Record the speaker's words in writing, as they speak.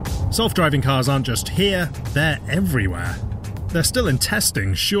Self-driving cars aren't just here, they're everywhere. They're still in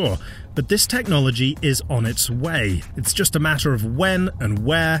testing, sure, but this technology is on its way. It's just a matter of when and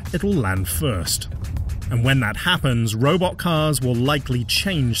where it'll land first. And when that happens, robot cars will likely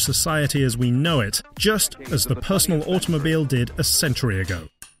change society as we know it, just as the personal automobile did a century ago.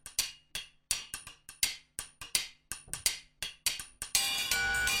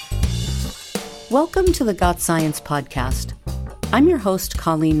 Welcome to the Got Science podcast. I'm your host,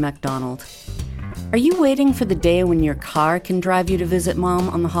 Colleen MacDonald. Are you waiting for the day when your car can drive you to visit mom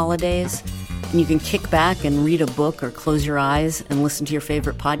on the holidays? And you can kick back and read a book or close your eyes and listen to your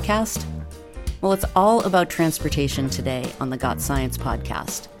favorite podcast? Well, it's all about transportation today on the Got Science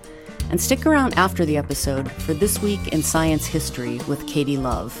podcast. And stick around after the episode for This Week in Science History with Katie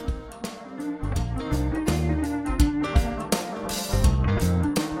Love.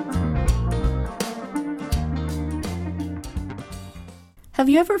 Have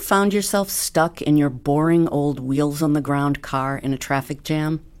you ever found yourself stuck in your boring old wheels-on-the-ground car in a traffic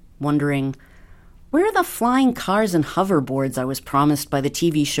jam, wondering, where are the flying cars and hoverboards I was promised by the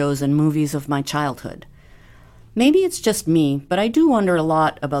TV shows and movies of my childhood? Maybe it's just me, but I do wonder a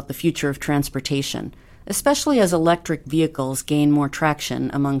lot about the future of transportation, especially as electric vehicles gain more traction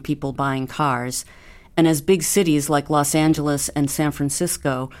among people buying cars, and as big cities like Los Angeles and San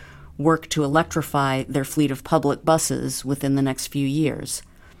Francisco work to electrify their fleet of public buses within the next few years.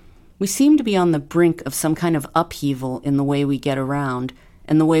 We seem to be on the brink of some kind of upheaval in the way we get around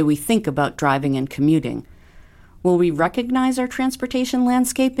and the way we think about driving and commuting. Will we recognize our transportation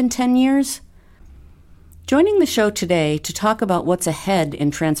landscape in 10 years? Joining the show today to talk about what's ahead in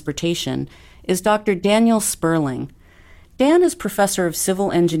transportation is Dr. Daniel Sperling. Dan is professor of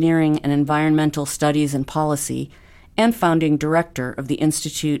civil engineering and environmental studies and policy and founding director of the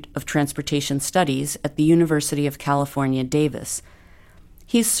Institute of Transportation Studies at the University of California, Davis.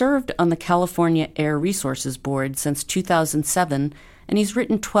 He's served on the California Air Resources Board since 2007, and he's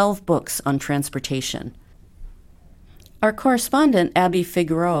written 12 books on transportation. Our correspondent, Abby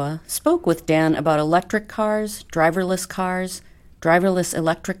Figueroa, spoke with Dan about electric cars, driverless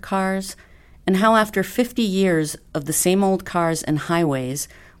electric cars, and how after 50 years of the same old cars and highways,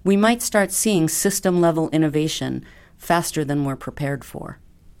 we might start seeing system-level innovation faster than we're prepared for.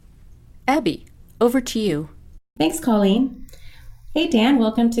 Abby, over to you. Thanks, Colleen. Hey, Dan,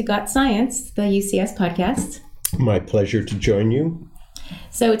 welcome to Got Science, the UCS podcast. My pleasure to join you.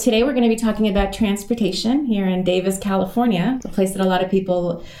 So today we're going to be talking about transportation here in Davis, California, a place that a lot of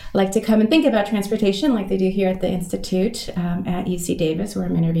people like to come and think about transportation like they do here at the Institute at UC Davis, where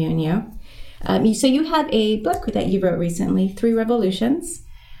I'm interviewing you. So you have a book that you wrote recently, 3 Revolutions,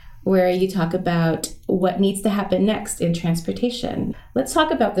 where you talk about what needs to happen next in transportation. Let's talk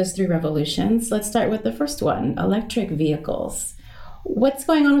about those 3 revolutions. Let's start with the first one, electric vehicles. What's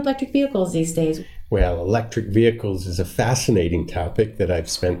going on with electric vehicles these days? Well, electric vehicles is a fascinating topic that I've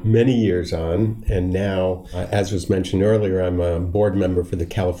spent many years on. And now, as was mentioned earlier, I'm a board member for the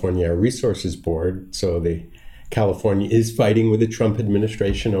California Air Resources Board. So California is fighting with the Trump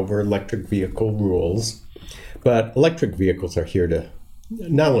administration over electric vehicle rules. But electric vehicles are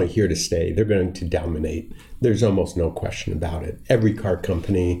not only here to stay, they're going to dominate. There's almost no question about it. Every car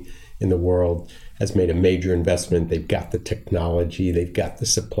company in the world has made a major investment. They've got the technology, they've got the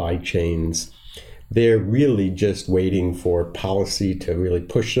supply chains. They're really just waiting for policy to really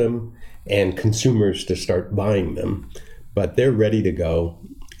push them and consumers to start buying them. But they're ready to go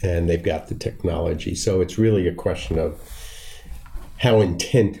and they've got the technology. So it's really a question of how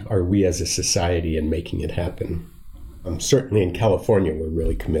intent are we as a society in making it happen. Certainly in California, we're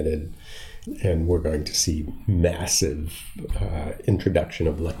really committed, and we're going to see massive introduction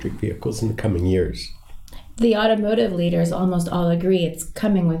of electric vehicles in the coming years. The automotive leaders almost all agree it's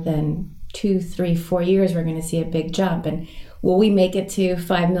coming within 2, 3, 4 years. We're going to see a big jump. And will we make it to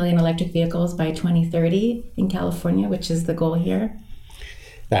 5 million electric vehicles by 2030 in California, which is the goal here?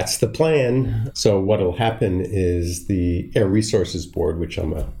 That's the plan. So what will happen is the Air Resources Board, which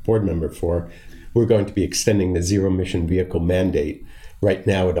I'm a board member for, we're going to be extending the zero-emission vehicle mandate. Right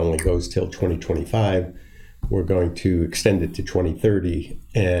now, it only goes till 2025. We're going to extend it to 2030,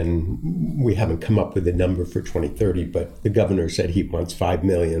 and we haven't come up with a number for 2030, but the governor said he wants 5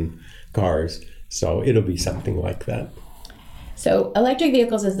 million cars, so it'll be something like that. So electric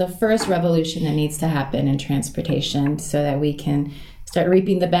vehicles is the first revolution that needs to happen in transportation so that we can start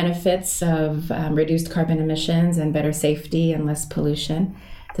reaping the benefits of reduced carbon emissions and better safety and less pollution.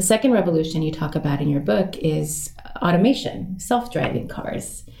 The second revolution you talk about in your book is automation, self-driving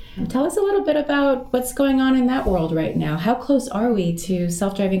cars. Tell us a little bit about what's going on in that world right now. How close are we to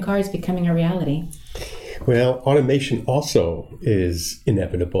self-driving cars becoming a reality? Well, automation also is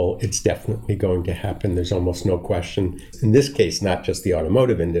inevitable. It's definitely going to happen. There's almost no question. In this case, not just the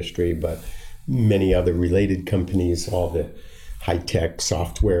automotive industry, but many other related companies, all the high-tech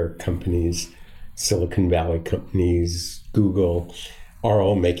software companies, Silicon Valley companies, Google, are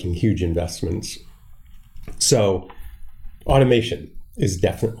all making huge investments. So automation is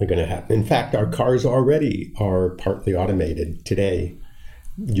definitely going to happen. In fact, our cars already are partly automated today.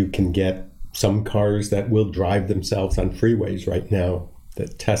 You can get some cars that will drive themselves on freeways right now, the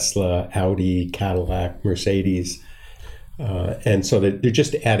Tesla, Audi, Cadillac, Mercedes. And so they're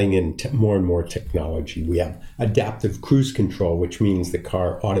just adding in more and more technology. We have adaptive cruise control, which means the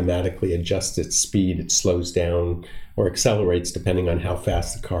car automatically adjusts its speed. It slows down or accelerates depending on how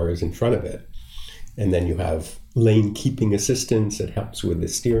fast the car is in front of it. And then you have lane keeping assistance that helps with the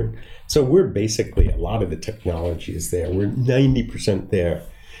steering. So we're basically, a lot of the technology is there. We're 90% there.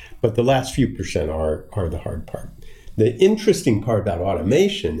 But the last few percent are the hard part. The interesting part about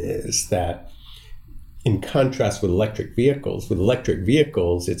automation is that, in contrast with electric vehicles,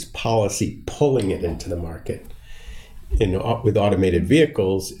 it's policy pulling it into the market. With automated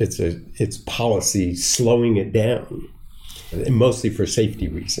vehicles, it's policy slowing it down, and mostly for safety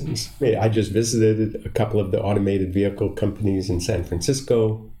reasons. I just visited a couple of the automated vehicle companies in San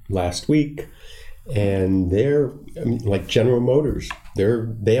Francisco last week, and like General Motors,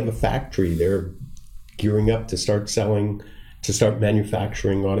 they have a factory. They're gearing up to start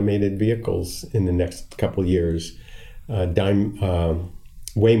manufacturing automated vehicles in the next couple of years. Waymo,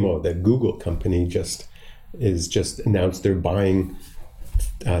 the Google company, just announced they're buying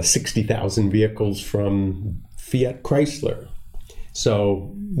 60,000 vehicles from Fiat Chrysler.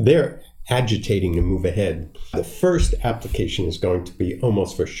 So they're agitating to move ahead. The first application is going to be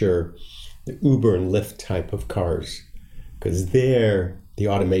almost for sure the Uber and Lyft type of cars, because there the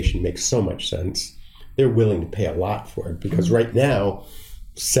automation makes so much sense. They're willing to pay a lot for it, because right now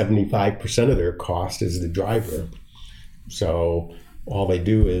 75% of their cost is the driver. So all they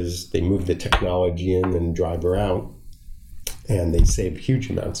do is they move the technology in and driver out, and they save huge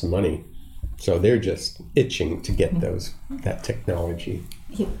amounts of money. So they're just itching to get that technology.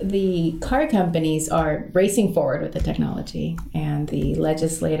 The car companies are racing forward with the technology, and the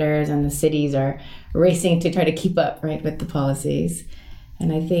legislators and the cities are racing to try to keep up, right, with the policies.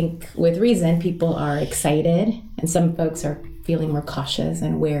 And I think with reason, people are excited, and some folks are feeling more cautious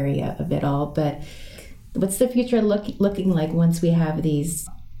and wary of it all. But what's the future looking like once we have this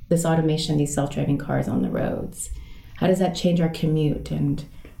automation, these self-driving cars on the roads? How does that change our commute and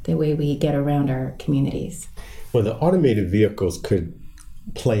the way we get around our communities? Well, the automated vehicles could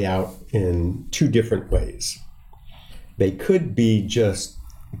play out in two different ways. They could be just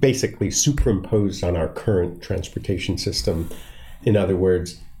basically superimposed on our current transportation system. In other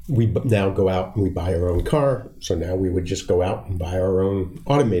words, we now go out and we buy our own car. So now we would just go out and buy our own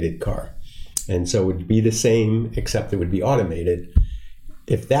automated car. And so it would be the same, except it would be automated.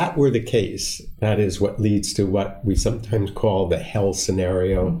 If that were the case, that is what leads to what we sometimes call the hell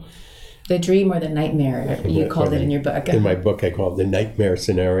scenario. The dream or the nightmare, you called it in your book. In my book, I call it the nightmare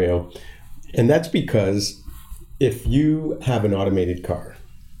scenario. And that's because if you have an automated car,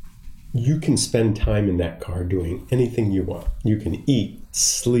 you can spend time in that car doing anything you want. You can eat,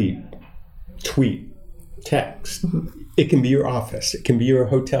 sleep, tweet, text. Mm-hmm. It can be your office. It can be your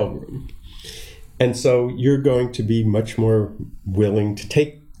hotel room. And so you're going to be much more willing to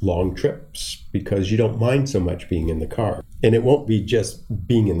take long trips because you don't mind so much being in the car. And it won't be just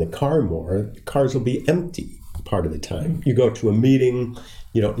being in the car more. The cars will be empty part of the time. You go to a meeting,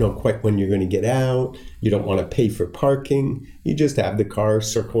 you don't know quite when you're going to get out. You don't want to pay for parking. You just have the car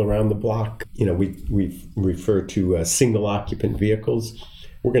circle around the block. We refer to single occupant vehicles.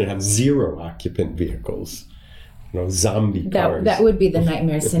 We're going to have zero occupant vehicles. Zombie cars. That would be the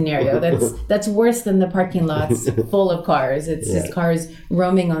nightmare scenario. That's worse than the parking lots full of cars. It's just cars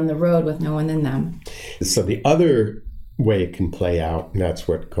roaming on the road with no one in them. So the other way it can play out, and that's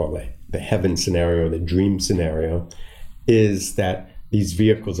what we call the heaven scenario, the dream scenario, is that these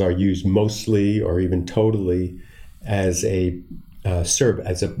vehicles are used mostly or even totally as a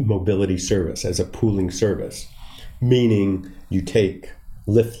mobility service, as a pooling service. Meaning you take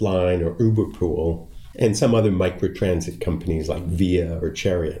Lyftline or Uber Pool and some other microtransit companies like Via or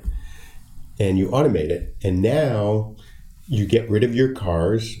Chariot, and you automate it. And now you get rid of your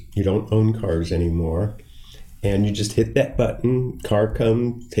cars. You don't own cars anymore. And you just hit that button, car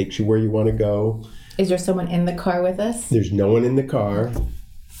comes, takes you where you want to go. Is there someone in the car with us? There's no one in the car.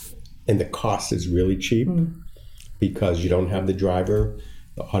 And the cost is really cheap because you don't have the driver.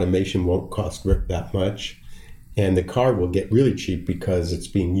 The automation won't cost that much. And the car will get really cheap because it's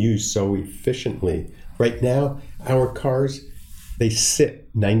being used so efficiently Right now, our cars, they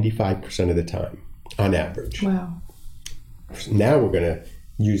sit 95% of the time on average. Wow. Now we're going to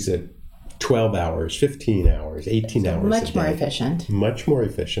use it 12 hours, 15 hours, 18 hours Much a day. more efficient. Much more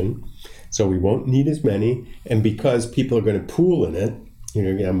efficient. So we won't need as many. And because people are going to pool in it, you're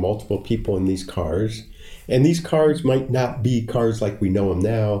going to have multiple people in these cars. And these cars might not be cars like we know them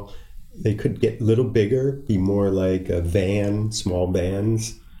now. They could get a little bigger, be more like a van, small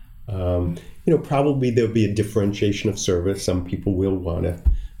vans. Probably there'll be a differentiation of service. Some people will want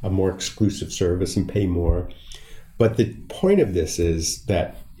a more exclusive service and pay more. But the point of this is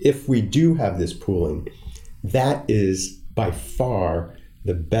that if we do have this pooling, that is by far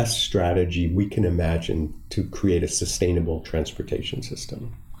the best strategy we can imagine to create a sustainable transportation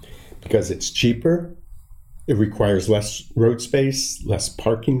system. Because it's cheaper, it requires less road space, less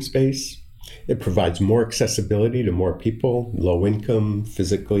parking space, it provides more accessibility to more people, low income,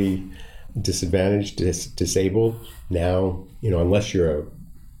 physically disadvantaged, disabled. Now, unless you're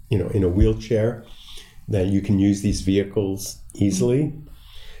in a wheelchair, that you can use these vehicles easily.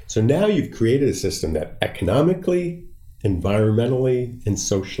 So now you've created a system that economically, environmentally, and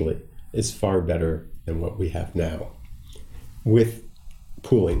socially is far better than what we have now with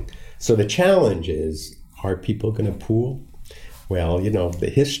pooling. So the challenge is, are people going to pool? Well,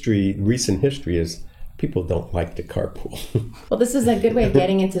 the recent history is people don't like to carpool. Well, this is a good way of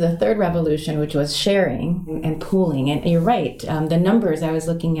getting into the third revolution, which was sharing and pooling. And you're right. The numbers, I was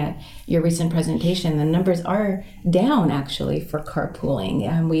looking at your recent presentation, the numbers are down actually for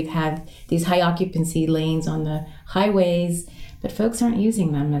carpooling. We've had these high occupancy lanes on the highways, but folks aren't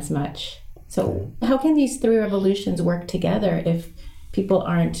using them as much. So how can these three revolutions work together if people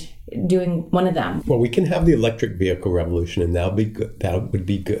aren't doing one of them? Well, we can have the electric vehicle revolution, and that'll be good. That would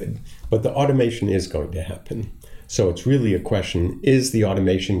be good. But the automation is going to happen. So it's really a question, is the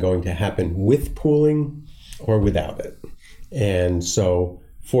automation going to happen with pooling or without it? And so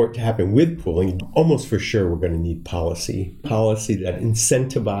for it to happen with pooling, almost for sure we're going to need policy that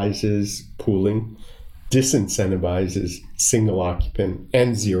incentivizes pooling, disincentivizes single occupant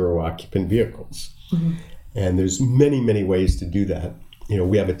and zero occupant vehicles. Mm-hmm. And there's many, many ways to do that.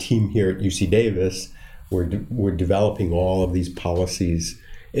 We have a team here at UC Davis. We're developing all of these policies.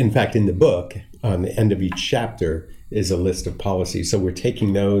 In fact, in the book, on the end of each chapter is a list of policies. So we're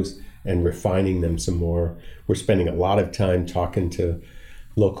taking those and refining them some more. We're spending a lot of time talking to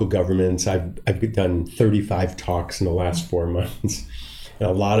local governments. I've done 35 talks in the last 4 months. And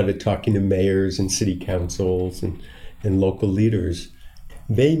a lot of it talking to mayors and city councils and local leaders.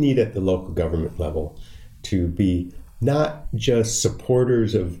 They need at the local government level to be not just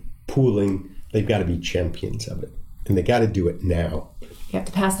supporters of pooling, they've got to be champions of it. And they got to do it now. You have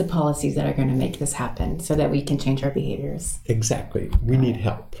to pass the policies that are going to make this happen so that we can change our behaviors. Exactly. We need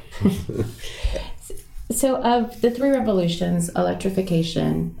help. So of the three revolutions,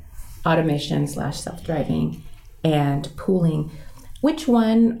 electrification, automation / self-driving, and pooling, which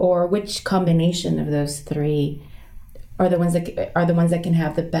one or which combination of those three are the ones that can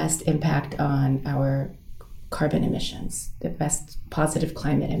have the best impact on our carbon emissions, the best positive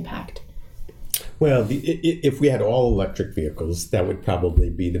climate impact? Well, if we had all electric vehicles, that would probably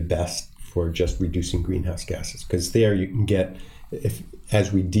be the best for just reducing greenhouse gases, because there you can get,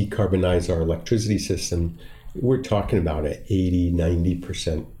 as we decarbonize our electricity system, we're talking about an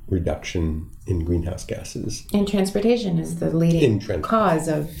 80-90% reduction in greenhouse gases. And transportation is the leading cause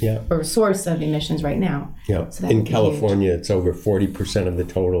of or source of emissions right now. Yeah. So in California, it's over 40% of the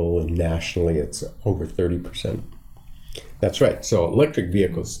total, and nationally, it's over 30%. That's right. So electric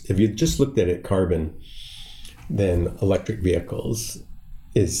vehicles, if you just looked at it carbon, then electric vehicles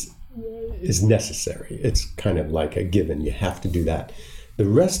is necessary. It's kind of like a given. You have to do that. The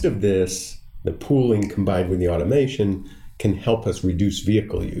rest of this, the pooling combined with the automation, can help us reduce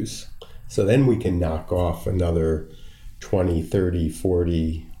vehicle use. So then we can knock off another 20, 30,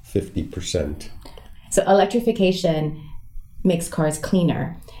 40, 50%. So electrification makes cars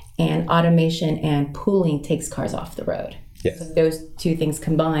cleaner, and automation and pooling takes cars off the road. Yes. So those two things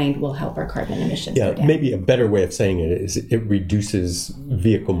combined will help our carbon emissions go down. Maybe a better way of saying it is it reduces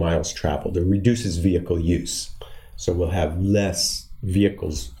vehicle miles traveled. It reduces vehicle use. So we'll have less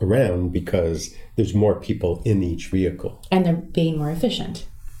vehicles around because there's more people in each vehicle. And they're being more efficient.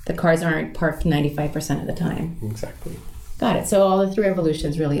 The cars aren't parked 95% of the time. Exactly. Got it. So all the three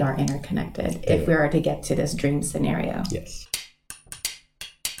revolutions really are interconnected if we are to get to this dream scenario. Yes.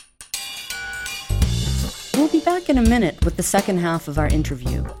 We'll be back in a minute with the second half of our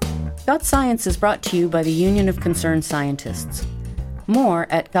interview. Got Science is brought to you by the Union of Concerned Scientists. More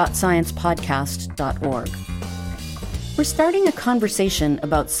at gotsciencepodcast.org. We're starting a conversation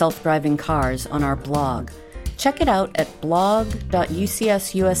about self-driving cars on our blog. Check it out at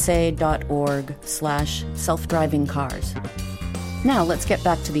blog.ucsusa.org/self-driving-cars. Now let's get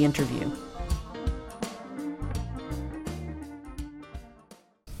back to the interview.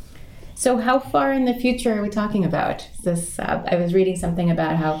 So how far in the future are we talking about? I was reading something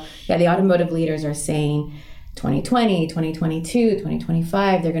about how the automotive leaders are saying 2020, 2022,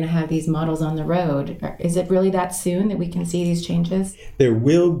 2025, they're going to have these models on the road. Is it really that soon that we can see these changes? There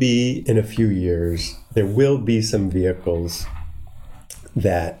will be, in a few years, there will be some vehicles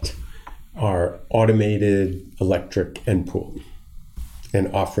that are automated, electric, and pooled, and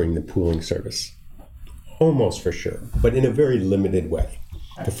offering the pooling service. Almost for sure, but in a very limited way.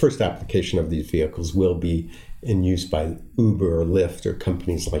 The first application of these vehicles will be in use by Uber or Lyft or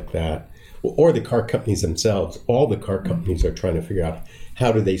companies like that, or the car companies themselves. All the car companies are trying to figure out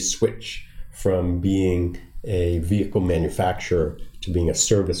how do they switch from being a vehicle manufacturer to being a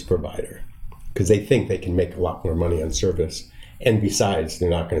service provider, because they think they can make a lot more money on service. And besides,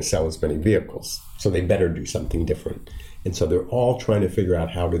 they're not going to sell as many vehicles, so they better do something different. And so they're all trying to figure out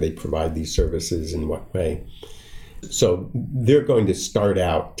how do they provide these services, in what way. So they're going to start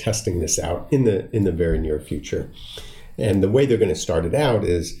out testing this out in the very near future. And the way they're going to start it out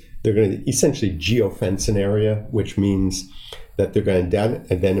is they're going to essentially geofence an area, which means that they're going to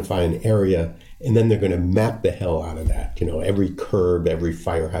identify an area, and then they're going to map the hell out of that. Every curb, every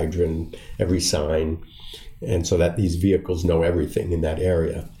fire hydrant, every sign, and so that these vehicles know everything in that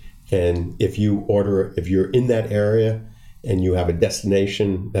area. And if you're in that area and you have a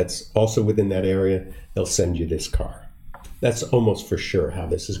destination that's also within that area, they'll send you this car. That's almost for sure how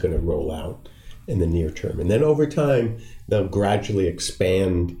this is going to roll out in the near term. And then over time, they'll gradually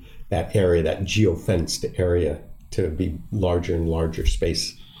expand that area, that geofenced area, to be larger and larger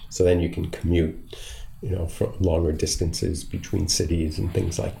space. So then you can commute, for longer distances between cities and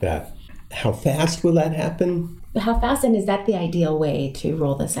things like that. How fast will that happen? How fast, and is that the ideal way to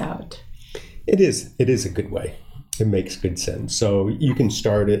roll this out? It is a good way. It makes good sense. So you can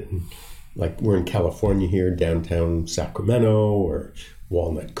start it, like we're in California here, downtown Sacramento or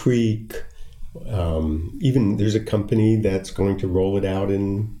Walnut Creek. Even there's a company that's going to roll it out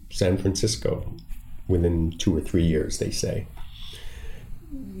in San Francisco within 2 or 3 years, they say.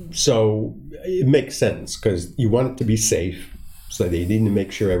 So it makes sense because you want it to be safe. So they need to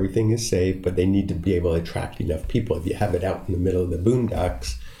make sure everything is safe, but they need to be able to attract enough people. If you have it out in the middle of the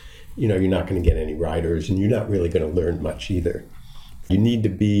boondocks, you're not going to get any riders, and you're not really going to learn much either. You need to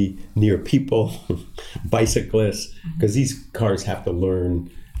be near people, bicyclists, because these cars have to learn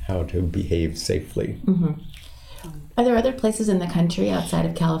how to behave safely. Mm-hmm. Are there other places in the country outside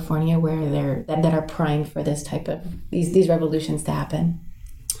of California where that are primed for this type of these revolutions to happen?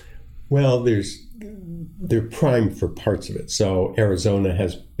 Well, they're primed for parts of it. So Arizona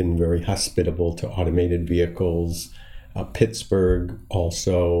has been very hospitable to automated vehicles. Pittsburgh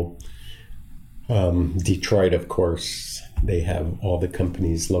also. Detroit, of course, they have all the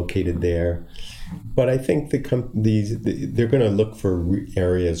companies located there. But I think they're going to look for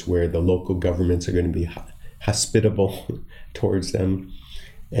areas where the local governments are going to be hospitable towards them.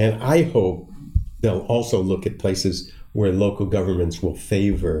 And I hope they'll also look at places where local governments will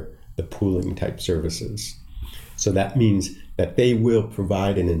favor the pooling type services. So that means that they will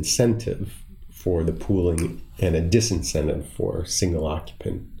provide an incentive for the pooling and a disincentive for single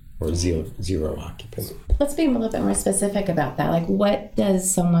occupant or zero occupant. Let's be a little bit more specific about that. Like, what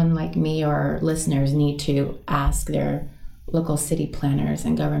does someone like me or listeners need to ask their local city planners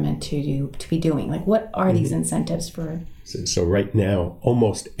and government to be doing? Like, what are these incentives for? So right now,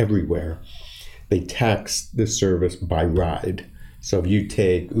 almost everywhere, they tax the service by ride. So if you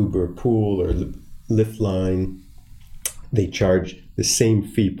take Uber Pool or Lyft Line, they charge the same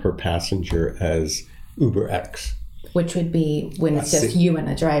fee per passenger as UberX. Which would be when it's just you and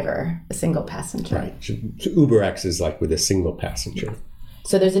a driver, a single passenger. Right. So UberX is like with a single passenger.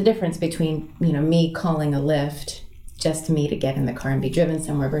 So there's a difference between, me calling a Lyft just me to get in the car and be driven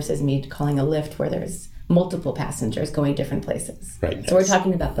somewhere versus me calling a Lyft where there's multiple passengers going different places. Right. So we're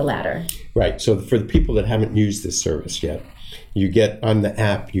talking about the latter. Right. So for the people that haven't used this service yet, you get on the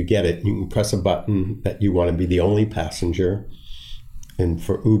app, you get it. You can press a button that you want to be the only passenger. And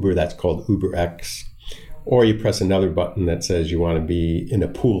for Uber, that's called UberX. Or you press another button that says you want to be in a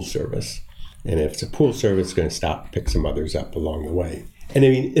pool service. And if it's a pool service, it's going to stop and pick some others up along the way. And I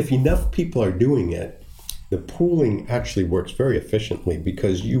mean, if enough people are doing it, the pooling actually works very efficiently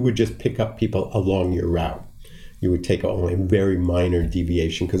because you would just pick up people along your route. You would take only a very minor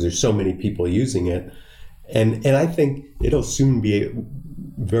deviation because there's so many people using it. And I think it'll soon be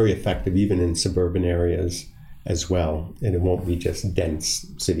very effective even in suburban areas as well. And it won't be just dense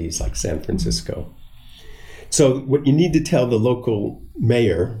cities like San Francisco. So what you need to tell the local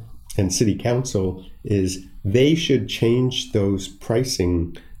mayor and city council is they should change those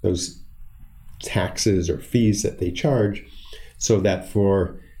pricing, those taxes or fees that they charge, so that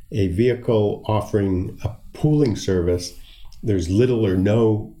for a vehicle offering a pooling service, there's little or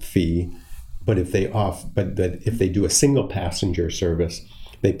no fee. But if they do a single passenger service,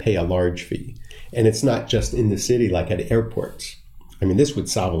 they pay a large fee. And it's not just in the city like at airports. I mean, this would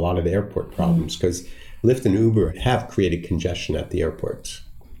solve a lot of the airport problems because Lyft and Uber have created congestion at the airports.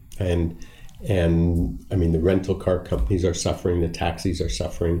 And I mean, the rental car companies are suffering, the taxis are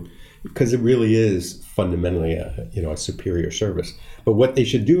suffering, because it really is fundamentally a superior service. But what they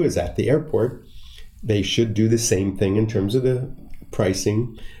should do is at the airport, they should do the same thing in terms of the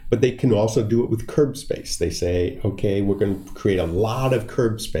pricing, but they can also do it with curb space. They say, okay, we're going to create a lot of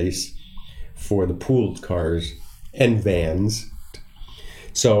curb space for the pooled cars and vans.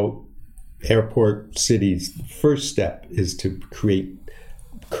 So airport cities, the first step is to create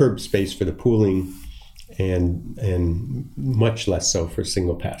curb space for the pooling and much less so for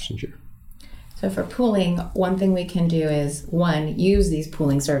single passenger. So for pooling, one thing we can do is, one, use these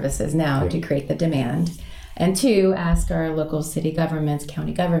pooling services now to create the demand, and two, ask our local city governments,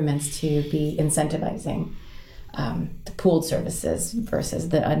 county governments to be incentivizing the pooled services versus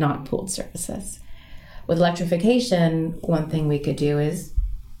the not pooled services. With electrification, one thing we could do is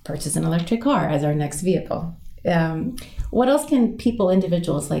purchase an electric car as our next vehicle. What else can people,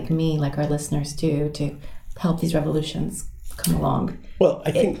 individuals like me, like our listeners, do to help these revolutions come along? Well,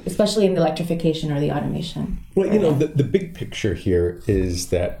 I think, especially in the electrification or the automation. Well, the big picture here is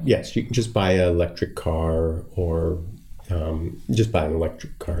that, yes, you can just buy an electric car or just buy an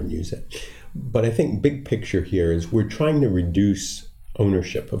electric car and use it. But I think big picture here is we're trying to reduce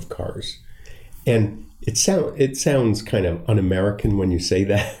ownership of cars. And it sounds kind of un-American when you say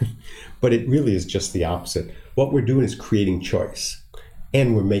that, but it really is just the opposite. What we're doing is creating choice,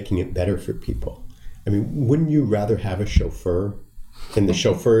 and we're making it better for people. I mean, wouldn't you rather have a chauffeur, and the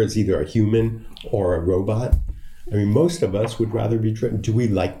chauffeur is either a human or a robot? I mean, most of us would rather be driven. Do we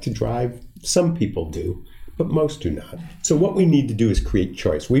like to drive? Some people do, but most do not. So what we need to do is create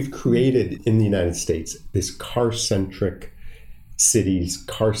choice. We've created in the United States this car-centric cities,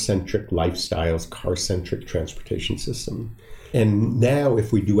 car-centric lifestyles, car-centric transportation system. And now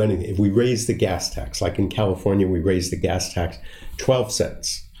if we do anything, if we raise the gas tax, like in California, we raised the gas tax 12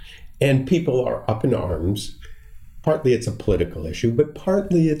 cents, and people are up in arms. Partly it's a political issue, but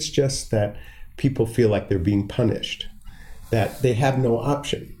partly it's just that people feel like they're being punished, that they have no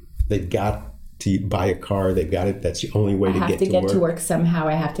option. They've got to buy a car, they've got it, that's the only way to get to work. I have to get to work somehow,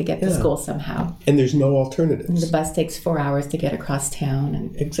 I have to get to school somehow. And there's no alternatives. And the bus takes 4 hours to get across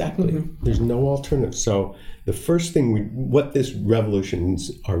town. Exactly. There's no alternative. So the first thing, what this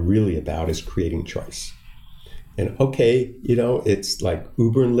revolutions are really about is creating choice. And okay, it's like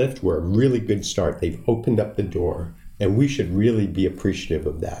Uber and Lyft were a really good start. They've opened up the door, and we should really be appreciative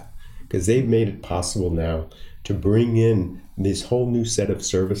of that, because they've made it possible now to bring in this whole new set of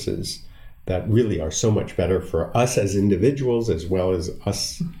services that really are so much better for us as individuals as well as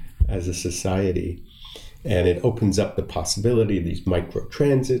us as a society. And it opens up the possibility of these micro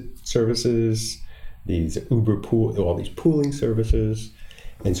transit services, these all these pooling services.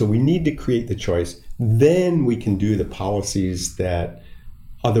 And so we need to create the choice. Then we can do the policies that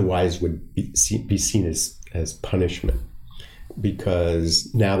otherwise would be seen as punishment,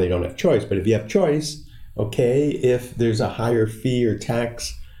 because now they don't have choice. But if you have choice, okay, if there's a higher fee or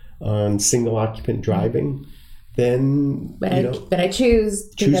tax on single occupant driving, then but I choose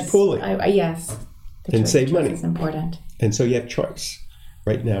pooling. Yes, and save money. Is important. And so you have choice.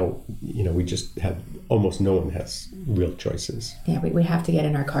 Right now, we just have almost no one has real choices. Yeah, we have to get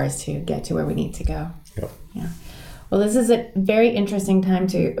in our cars to get to where we need to go. Yep. Yeah. Well, this is a very interesting time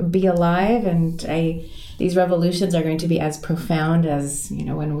to be alive, and these revolutions are going to be as profound as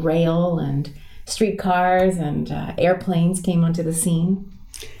when rail and streetcars and airplanes came onto the scene.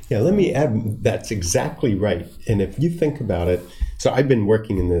 Yeah, let me add, that's exactly right. And if you think about it, so I've been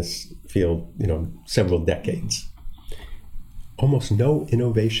working in this field, several decades. Almost no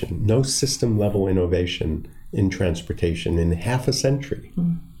innovation, no system level innovation in transportation in half a century.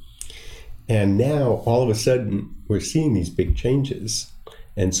 And now all of a sudden we're seeing these big changes.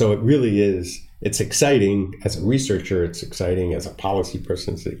 And so it really is, it's exciting as a researcher, it's exciting as a policy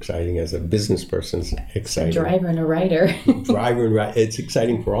person, it's exciting as a business person, it's exciting. A driver and a rider. It's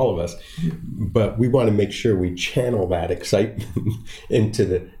exciting for all of us. But we want to make sure we channel that excitement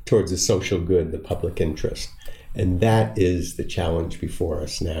towards the social good, the public interest. And that is the challenge before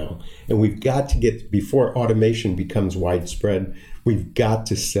us now. And we've got to get, before automation becomes widespread, we've got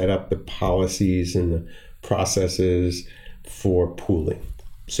to set up the policies and the processes for pooling.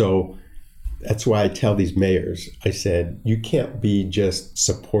 So that's why I tell these mayors, I said, you can't be just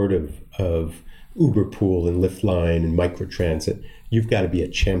supportive of Uber Pool and Lyft Line and microtransit. You've got to be a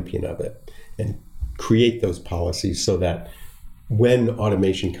champion of it and create those policies so that when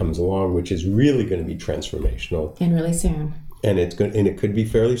automation comes along, which is really going to be transformational, and really soon, and it could be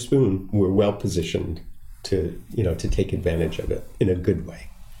fairly soon, we're well positioned to take advantage of it in a good way.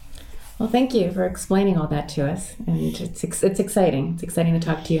 Well, thank you for explaining all that to us, and it's exciting. It's exciting to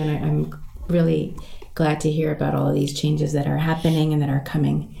talk to you, and I'm really glad to hear about all of these changes that are happening and that are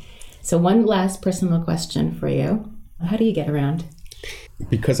coming. So, one last personal question for you: how do you get around?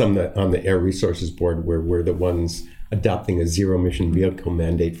 Because I'm on the Air Resources Board, where we're the ones adopting a zero-emission vehicle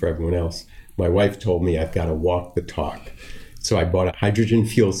mandate for everyone else, my wife told me I've got to walk the talk. So I bought a hydrogen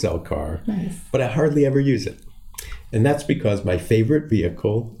fuel cell car, Nice. But I hardly ever use it. And that's because my favorite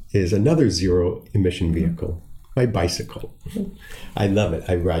vehicle is another zero-emission vehicle, my bicycle. I love it.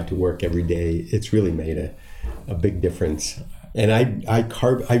 I ride to work every day. It's really made a big difference. And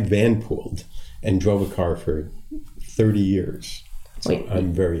I van pooled and drove a car for 30 years. So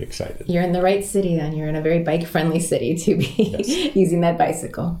I'm very excited. You're in the right city then. You're in a very bike-friendly city to be using that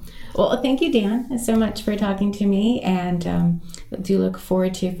bicycle. Well, thank you, Dan, so much for talking to me, and do look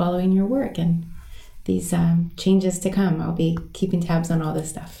forward to following your work and these changes to come. I'll be keeping tabs on all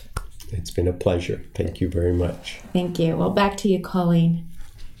this stuff. It's been a pleasure. Thank you very much. Thank you. Well, back to you, Colleen.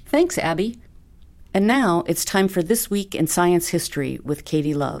 Thanks, Abby. And now it's time for This Week in Science History with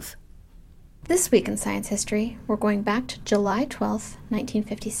Katie Love. This week in science history, we're going back to July 12,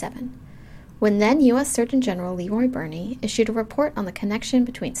 1957, when then U.S. Surgeon General Leroy Burney issued a report on the connection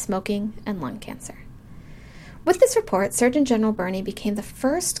between smoking and lung cancer. With this report, Surgeon General Burney became the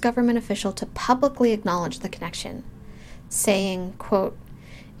first government official to publicly acknowledge the connection, saying, quote,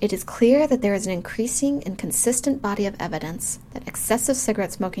 "It is clear that there is an increasing and consistent body of evidence that excessive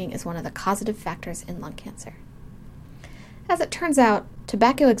cigarette smoking is one of the causative factors in lung cancer." As it turns out,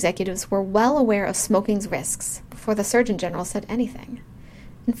 tobacco executives were well aware of smoking's risks before the Surgeon General said anything.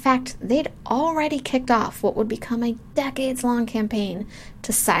 In fact, they'd already kicked off what would become a decades-long campaign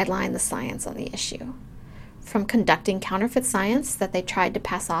to sideline the science on the issue. From conducting counterfeit science that they tried to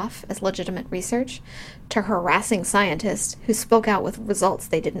pass off as legitimate research, to harassing scientists who spoke out with results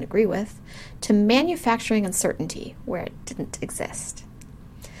they didn't agree with, to manufacturing uncertainty where it didn't exist.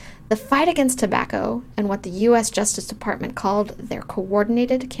 The fight against tobacco and what the U.S. Justice Department called their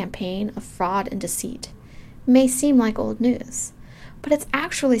coordinated campaign of fraud and deceit may seem like old news, but it's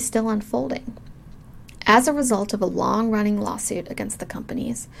actually still unfolding. As a result of a long-running lawsuit against the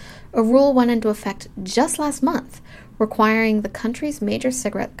companies, a rule went into effect just last month requiring the country's major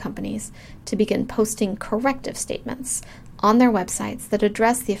cigarette companies to begin posting corrective statements on their websites that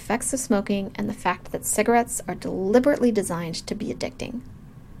address the effects of smoking and the fact that cigarettes are deliberately designed to be addicting.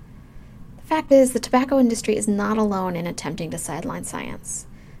 The fact is, the tobacco industry is not alone in attempting to sideline science.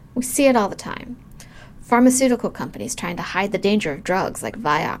 We see it all the time. Pharmaceutical companies trying to hide the danger of drugs like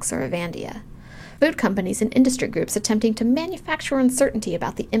Vioxx or Avandia. Food companies and industry groups attempting to manufacture uncertainty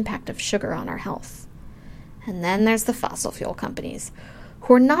about the impact of sugar on our health. And then there's the fossil fuel companies,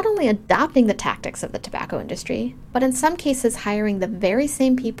 who are not only adopting the tactics of the tobacco industry, but in some cases hiring the very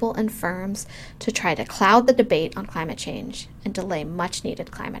same people and firms to try to cloud the debate on climate change and delay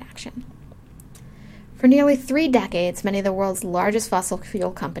much-needed climate action. For nearly 3 decades, many of the world's largest fossil fuel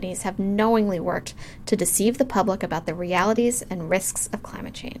companies have knowingly worked to deceive the public about the realities and risks of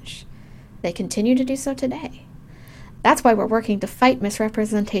climate change. They continue to do so today. That's why we're working to fight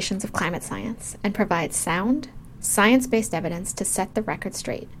misrepresentations of climate science and provide sound, science-based evidence to set the record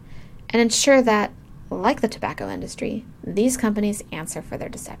straight and ensure that, like the tobacco industry, these companies answer for their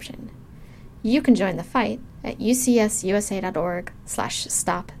deception. You can join the fight at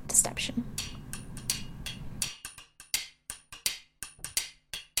ucsusa.org/stopdeception.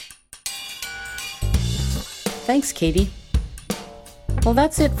 Thanks, Katie. Well,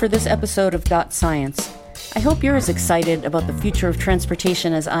 that's it for this episode of Dot Science. I hope you're as excited about the future of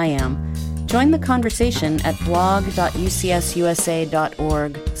transportation as I am. Join the conversation at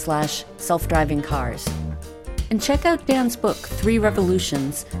blog.ucsusa.org/self-driving cars. And check out Dan's book, 3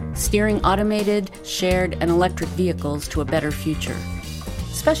 Revolutions, Steering Automated, Shared, and Electric Vehicles to a Better Future.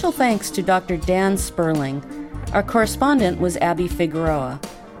 Special thanks to Dr. Dan Sperling. Our correspondent was Abby Figueroa.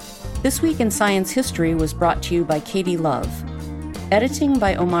 This Week in Science History was brought to you by Katie Love. Editing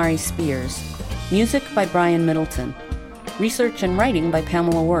by Omari Spears. Music by Brian Middleton. Research and writing by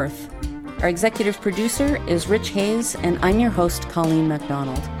Pamela Worth. Our executive producer is Rich Hayes, and I'm your host, Colleen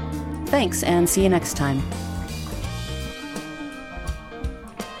MacDonald. Thanks, and see you next time.